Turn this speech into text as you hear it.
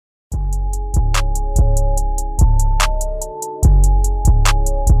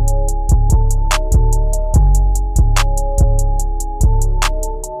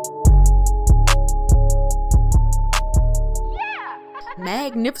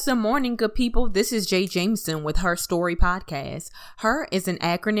magnificent morning, good people. This is Jay Jameson with Her Story Podcast. Her is an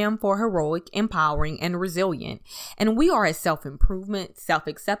acronym for heroic, empowering, and resilient. And we are a self-improvement,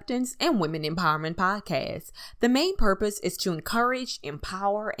 self-acceptance, and women empowerment podcast. The main purpose is to encourage,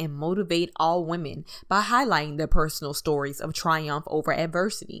 empower, and motivate all women by highlighting their personal stories of triumph over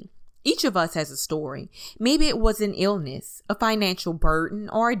adversity. Each of us has a story. Maybe it was an illness, a financial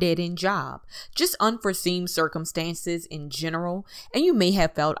burden, or a dead-end job, just unforeseen circumstances in general, and you may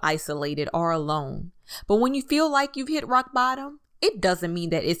have felt isolated or alone. But when you feel like you've hit rock bottom, it doesn't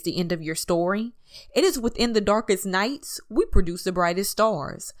mean that it's the end of your story. It is within the darkest nights, we produce the brightest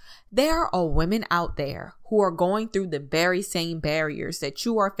stars. There are women out there who are going through the very same barriers that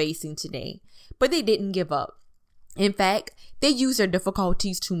you are facing today, but they didn't give up. In fact, they use their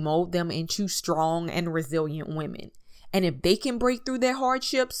difficulties to mold them into strong and resilient women. And if they can break through their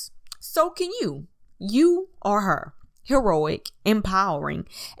hardships, so can you. You are her. Heroic, empowering,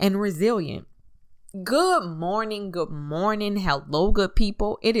 and resilient. Good morning. Hello, good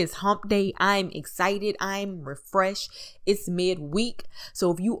people. It is hump day. I'm excited. I'm refreshed. It's midweek.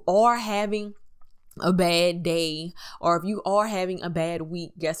 So if you are having a bad day, or if you are having a bad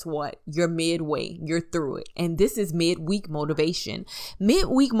week, guess what? You're midway. You're through it. And this is midweek motivation.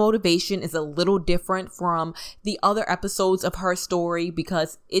 Midweek motivation is a little different from the other episodes of Her Story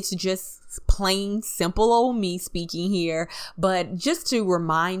because it's just plain simple old me speaking here, but just to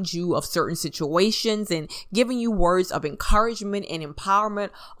remind you of certain situations and giving you words of encouragement and empowerment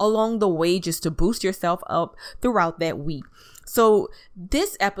along the way, just to boost yourself up throughout that week. So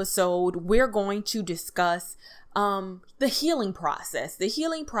this episode, we're going to discuss the healing process,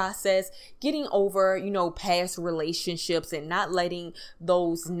 getting over, past relationships and not letting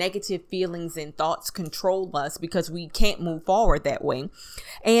those negative feelings and thoughts control us because we can't move forward that way.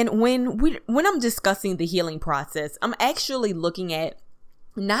 And when I'm discussing the healing process, I'm actually looking at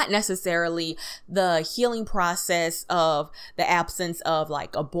not necessarily the healing process of the absence of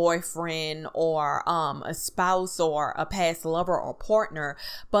like a boyfriend or a spouse or a past lover or partner,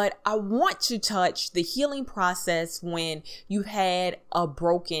 but I want to touch the healing process when you had a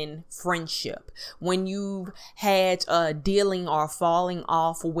broken friendship, when you've had dealing or falling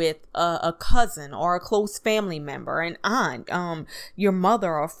off with a cousin or a close family member, an aunt, your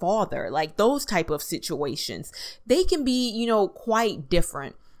mother or father, like those type of situations. They can be, quite different.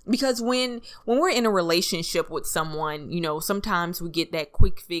 Because when we're in a relationship with someone, sometimes we get that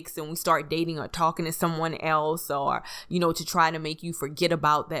quick fix and we start dating or talking to someone else or, to try to make you forget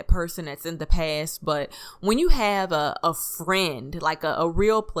about that person that's in the past. But when you have a friend, like a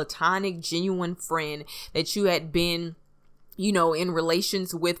real platonic, genuine friend that you had been in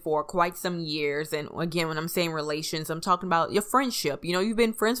relations with for quite some years. And again, when I'm saying relations, I'm talking about your friendship. You've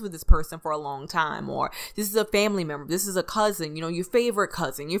been friends with this person for a long time, or this is a family member. This is a cousin, your favorite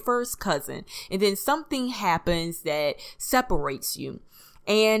cousin, your first cousin. And then something happens that separates you.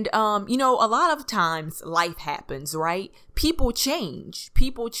 And, a lot of times life happens, right? People change.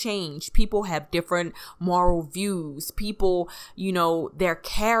 People have different moral views. People, their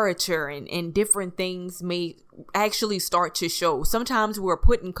character and different things may actually start to show. Sometimes we're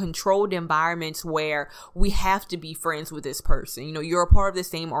put in controlled environments where we have to be friends with this person. You're a part of the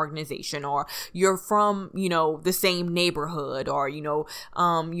same organization, or you're from, the same neighborhood, or,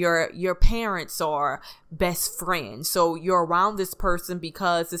 your parents are best friends. So you're around this person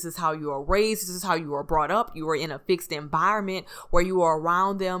because this is how you are raised. This is how you are brought up. You are in a fixed environment where you are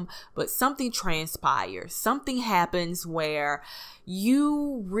around them, but something transpires. Something happens where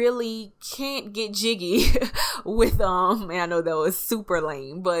you really can't get jiggy with and I know that was super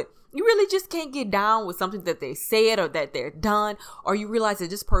lame, but you really just can't get down with something that they said or that they're done, or you realize that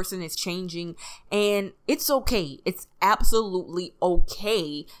this person is changing, and it's okay. It's absolutely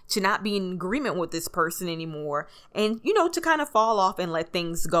okay to not be in agreement with this person anymore, and to kind of fall off and let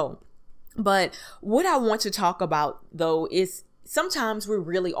things go. But what I want to talk about though is sometimes we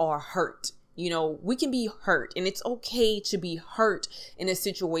really are hurt. We can be hurt, and it's okay to be hurt in a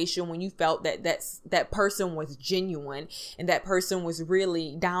situation when you felt that person was genuine and that person was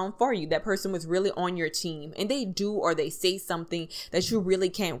really down for you. That person was really on your team, and they do or they say something that you really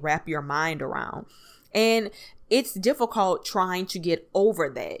can't wrap your mind around. And it's difficult trying to get over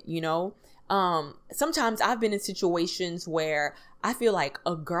that, sometimes I've been in situations where I feel like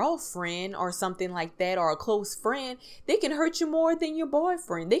a girlfriend or something like that, or a close friend, they can hurt you more than your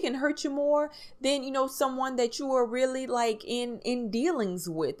boyfriend. They can hurt you more than, someone that you are really like in dealings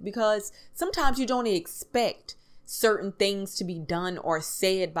with, because sometimes you don't expect certain things to be done or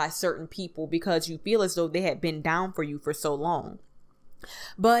said by certain people because you feel as though they had been down for you for so long.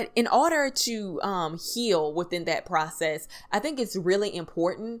 But in order to heal within that process, I think it's really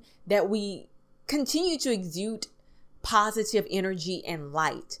important that we continue to exude positive energy and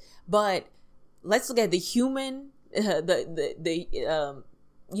light. But let's look at the human, the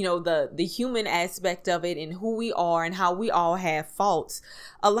human aspect of it and who we are and how we all have faults.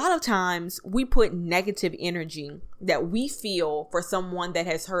 A lot of times we put negative energy that we feel for someone that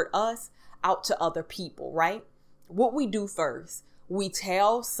has hurt us out to other people, right? What we do first, we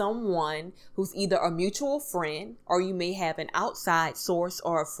tell someone who's either a mutual friend, or you may have an outside source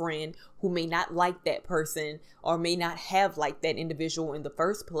or a friend who may not like that person or may not have liked that individual in the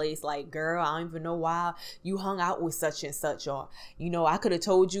first place. Like, girl, I don't even know why you hung out with such and such, or, I could have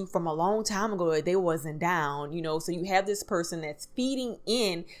told you from a long time ago that they wasn't down, so you have this person that's feeding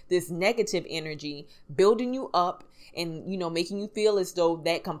in this negative energy, building you up and, making you feel as though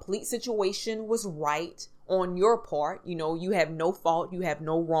that complete situation was right on your part. You have no fault, you have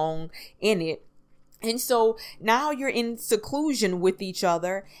no wrong in it. And so now you're in seclusion with each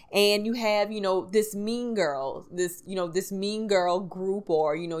other, and you have, this mean girl, this mean girl group,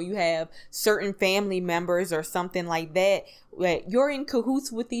 or, you have certain family members or something like that. You're in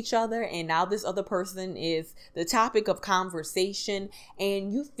cahoots with each other, and now this other person is the topic of conversation,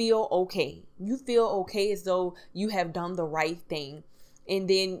 and you feel okay. You feel okay as though you have done the right thing. And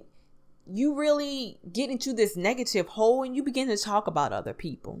then you really get into this negative hole and you begin to talk about other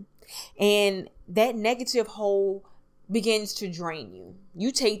people. And that negative hole begins to drain you.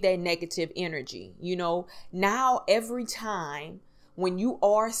 You take that negative energy, now every time when you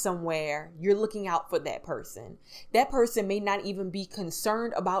are somewhere, you're looking out for that person. That person may not even be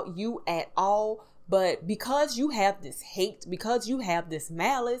concerned about you at all, but because you have this hate, because you have this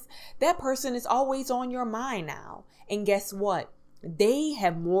malice, that person is always on your mind now. And guess what? They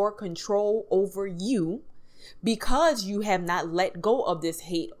have more control over you because you have not let go of this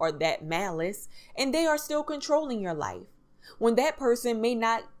hate or that malice, and they are still controlling your life. When that person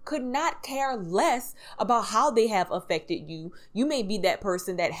could not care less about how they have affected you. You may be that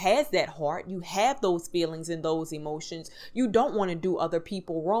person that has that heart. You have those feelings and those emotions. You don't want to do other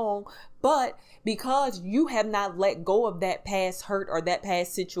people wrong, but because you have not let go of that past hurt or that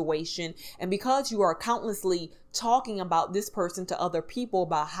past situation, and because you are countlessly talking about this person to other people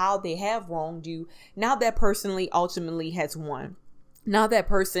about how they have wronged you, now that person ultimately has won. Now that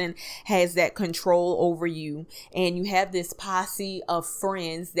person has that control over you, and you have this posse of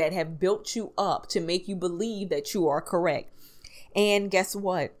friends that have built you up to make you believe that you are correct. And guess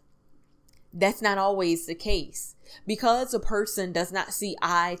what? That's not always the case. Because a person does not see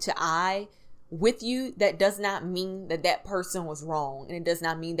eye to eye with you, that does not mean that that person was wrong. And it does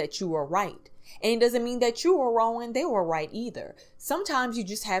not mean that you were right. And it doesn't mean that you were wrong and they were right either. Sometimes you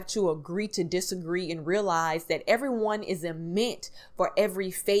just have to agree to disagree and realize that everyone isn't meant for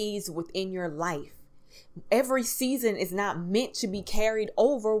every phase within your life. Every season is not meant to be carried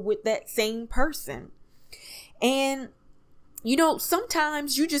over with that same person. And,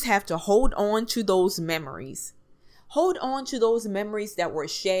 sometimes you just have to hold on to those memories. Hold on to those memories that were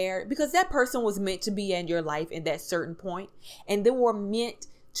shared, because that person was meant to be in your life in that certain point, and they were meant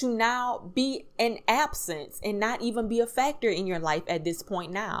to now be an absence and not even be a factor in your life at this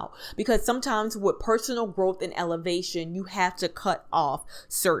point now. Because sometimes with personal growth and elevation, you have to cut off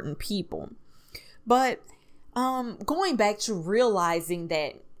certain people. But going back to realizing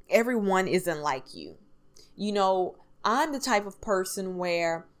that everyone isn't like you. I'm the type of person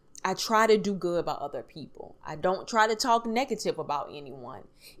where I try to do good by other people. I don't try to talk negative about anyone.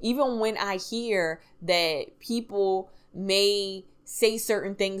 Even when I hear that people may say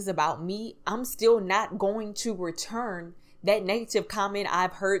certain things about me, I'm still not going to return that negative comment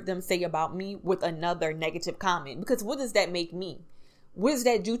I've heard them say about me with another negative comment. Because what does that make me? What does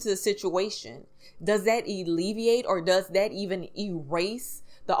that do to the situation? Does that alleviate, or does that even erase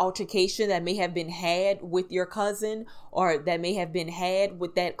the altercation that may have been had with your cousin, or that may have been had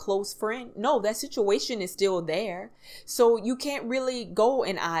with that close friend? No, that situation is still there. So you can't really go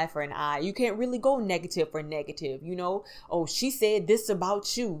an eye for an eye. You can't really go negative for negative. Oh, she said this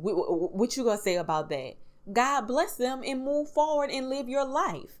about you. What you gonna say about that? God bless them and move forward and live your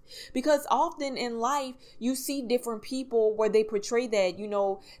life. Because often in life, you see different people where they portray that,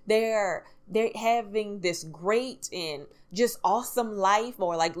 they're having this great and just awesome life,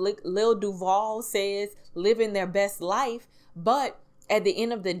 or like Lil Duval says, living their best life. But at the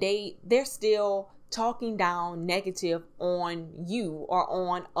end of the day, they're still talking down negative on you or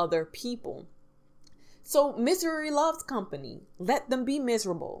on other people. So misery loves company. Let them be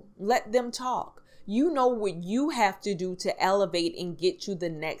miserable. Let them talk. You know what you have to do to elevate and get to the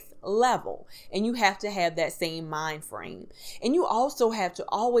next level. And you have to have that same mind frame. And you also have to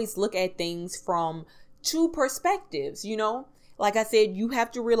always look at things from two perspectives, you know? Like I said, you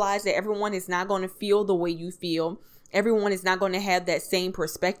have to realize that everyone is not going to feel the way you feel. Everyone is not going to have that same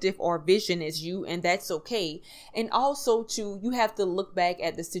perspective or vision as you, and that's okay. And also, too, you have to look back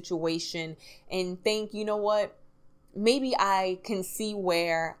at the situation and think, you know what? Maybe I can see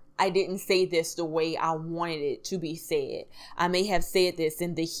where I didn't say this the way I wanted it to be said. I may have said this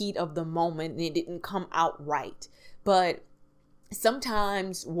in the heat of the moment and it didn't come out right. But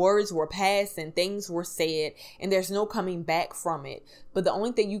sometimes words were passed and things were said and there's no coming back from it. But the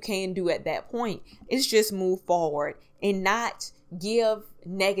only thing you can do at that point is just move forward and not give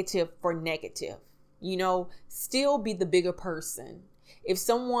negative for negative. You know, still be the bigger person. If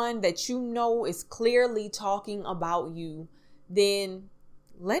someone that you know is clearly talking about you, then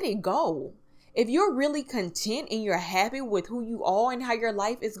let it go. If you're really content and you're happy with who you are and how your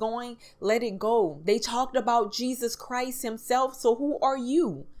life is going, let it go. They talked about Jesus Christ himself. So who are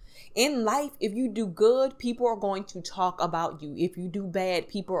you? In life, if you do good, people are going to talk about you. If you do bad,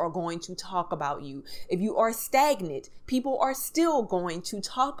 people are going to talk about you. If you are stagnant, people are still going to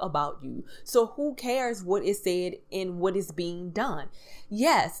talk about you. So who cares what is said and what is being done?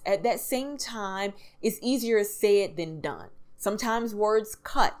 Yes, at that same time, it's easier said than done. Sometimes words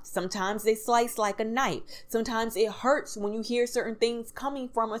cut. Sometimes they slice like a knife. Sometimes it hurts when you hear certain things coming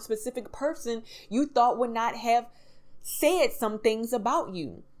from a specific person you thought would not have said some things about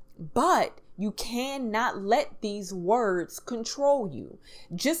you. But you cannot let these words control you.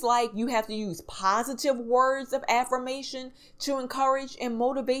 Just like you have to use positive words of affirmation to encourage and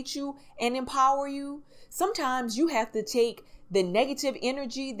motivate you and empower you, sometimes you have to take the negative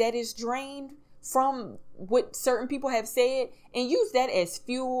energy that is drained from what certain people have said and use that as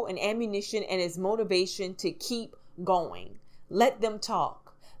fuel and ammunition and as motivation to keep going. Let them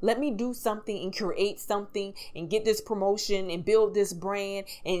talk. Let me do something and create something and get this promotion and build this brand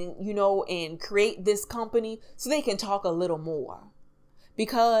and, you know, and create this company so they can talk a little more.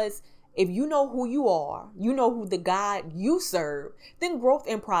 Because if you know who you are, you know who the God you serve, then growth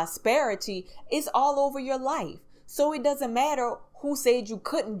and prosperity is all over your life. So it doesn't matter who said you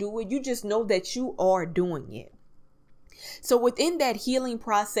couldn't do it. You just know that you are doing it. So within that healing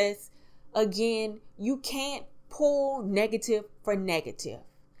process, again, you can't pull negative for negative.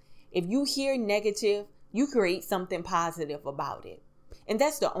 If you hear negative, you create something positive about it. And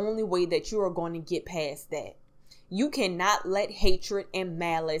that's the only way that you are going to get past that. You cannot let hatred and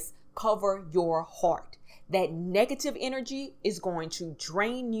malice cover your heart. That negative energy is going to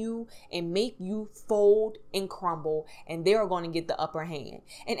drain you and make you fold and crumble, and they're going to get the upper hand.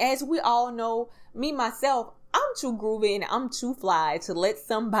 And as we all know, me, myself, I'm too groovy and I'm too fly to let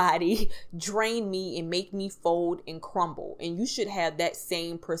somebody drain me and make me fold and crumble. And you should have that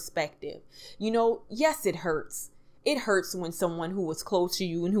same perspective. You know, yes, it hurts. It hurts when someone who was close to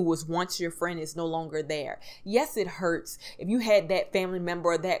you and who was once your friend is no longer there. Yes, it hurts if you had that family member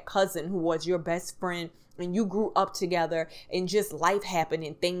or that cousin who was your best friend and you grew up together and just life happened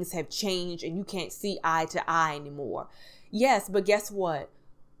and things have changed and you can't see eye to eye anymore. Yes, but guess what?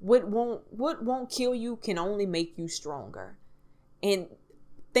 What won't kill you can only make you stronger. And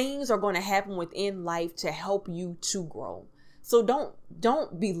things are going to happen within life to help you to grow. So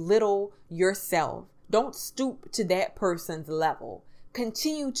don't belittle yourself. Don't stoop to that person's level.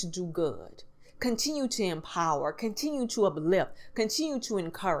 Continue to do good. Continue to empower. Continue to uplift. Continue to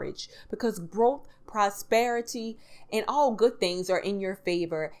encourage. Because growth, prosperity, and all good things are in your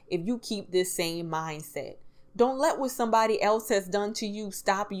favor if you keep this same mindset. Don't let what somebody else has done to you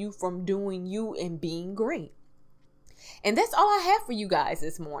stop you from doing you and being great. And that's all I have for you guys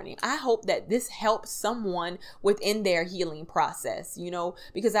this morning. I hope that this helps someone within their healing process, you know,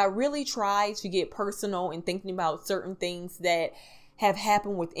 because I really try to get personal in thinking about certain things that have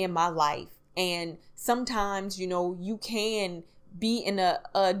happened within my life. And sometimes, you know, you can be in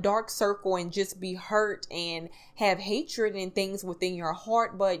a dark circle and just be hurt and have hatred and things within your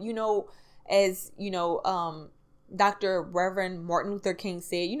heart. But, you know, as, you know, Dr. Reverend Martin Luther King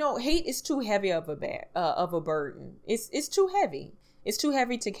said, you know, hate is too heavy of a burden. It's too heavy. It's too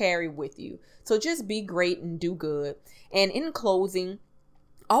heavy to carry with you. So just be great and do good. And in closing,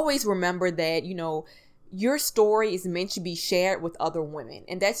 always remember that, you know, your story is meant to be shared with other women.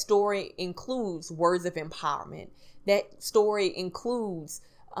 And that story includes words of empowerment. That story includes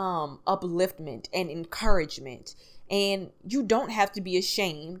upliftment and encouragement. And you don't have to be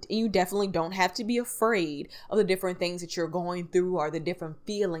ashamed, and you definitely don't have to be afraid of the different things that you're going through or the different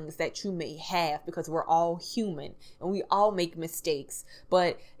feelings that you may have, because we're all human and we all make mistakes.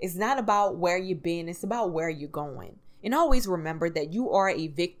 But it's not about where you've been, it's about where you're going. And always remember that you are a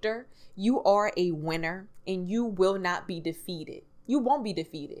victor, you are a winner, and you will not be defeated. You won't be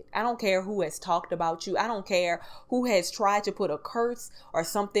defeated. I don't care who has talked about you. I don't care who has tried to put a curse or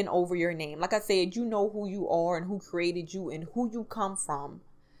something over your name. Like I said, you know who you are and who created you and who you come from.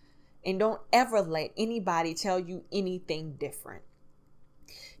 And don't ever let anybody tell you anything different.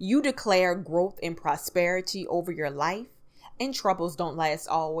 You declare growth and prosperity over your life, and troubles don't last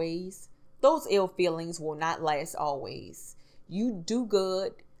always. Those ill feelings will not last always. You do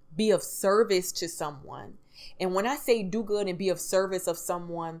good, be of service to someone. And when I say do good and be of service of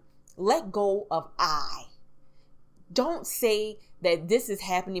someone, let go of I. Don't say that this is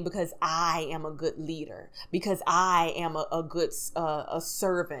happening because I am a good leader, because I am a good a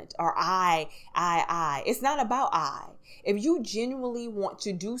servant, or I. It's not about I. If you genuinely want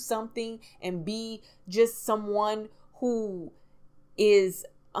to do something and be just someone who is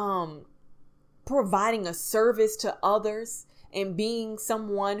providing a service to others, and being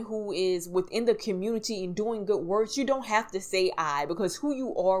someone who is within the community and doing good works, you don't have to say I, because who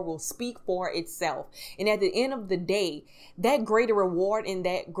you are will speak for itself. And at the end of the day, that greater reward and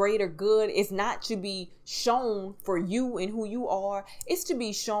that greater good is not to be shown for you and who you are. It's to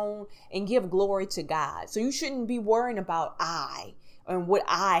be shown and give glory to God. So you shouldn't be worrying about I and what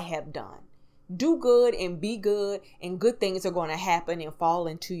I have done. Do good and be good, and good things are going to happen and fall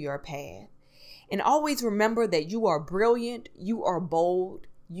into your path. And always remember that you are brilliant, you are bold,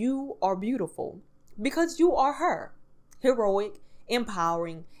 you are beautiful, because you are her, heroic,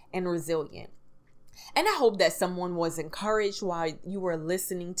 empowering, and resilient. And I hope that someone was encouraged while you were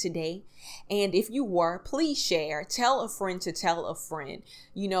listening today. And if you were, please share. Tell a friend to tell a friend.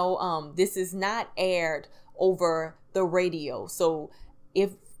 This is not aired over the radio. So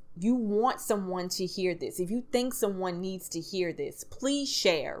if you want someone to hear this, if you think someone needs to hear this, please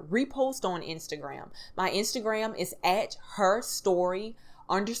share, repost on Instagram. My Instagram is at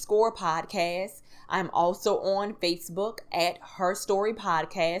herstory_podcast. I'm also on Facebook at Her Story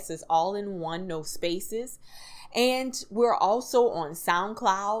Podcast. It's all in one, no spaces. And we're also on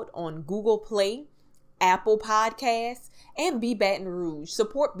SoundCloud, on Google Play, Apple Podcasts, and Be Baton Rouge.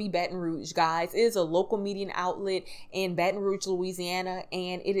 Support Be Baton Rouge, guys. It is a local media outlet in Baton Rouge, Louisiana,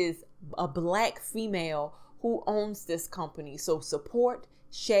 and it is a Black female who owns this company. So support,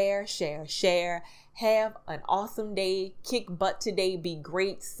 share. Have an awesome day. Kick butt today. Be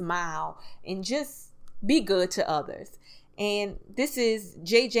great. Smile. And just be good to others. And this is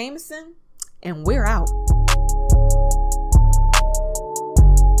Jay Jameson, and we're out.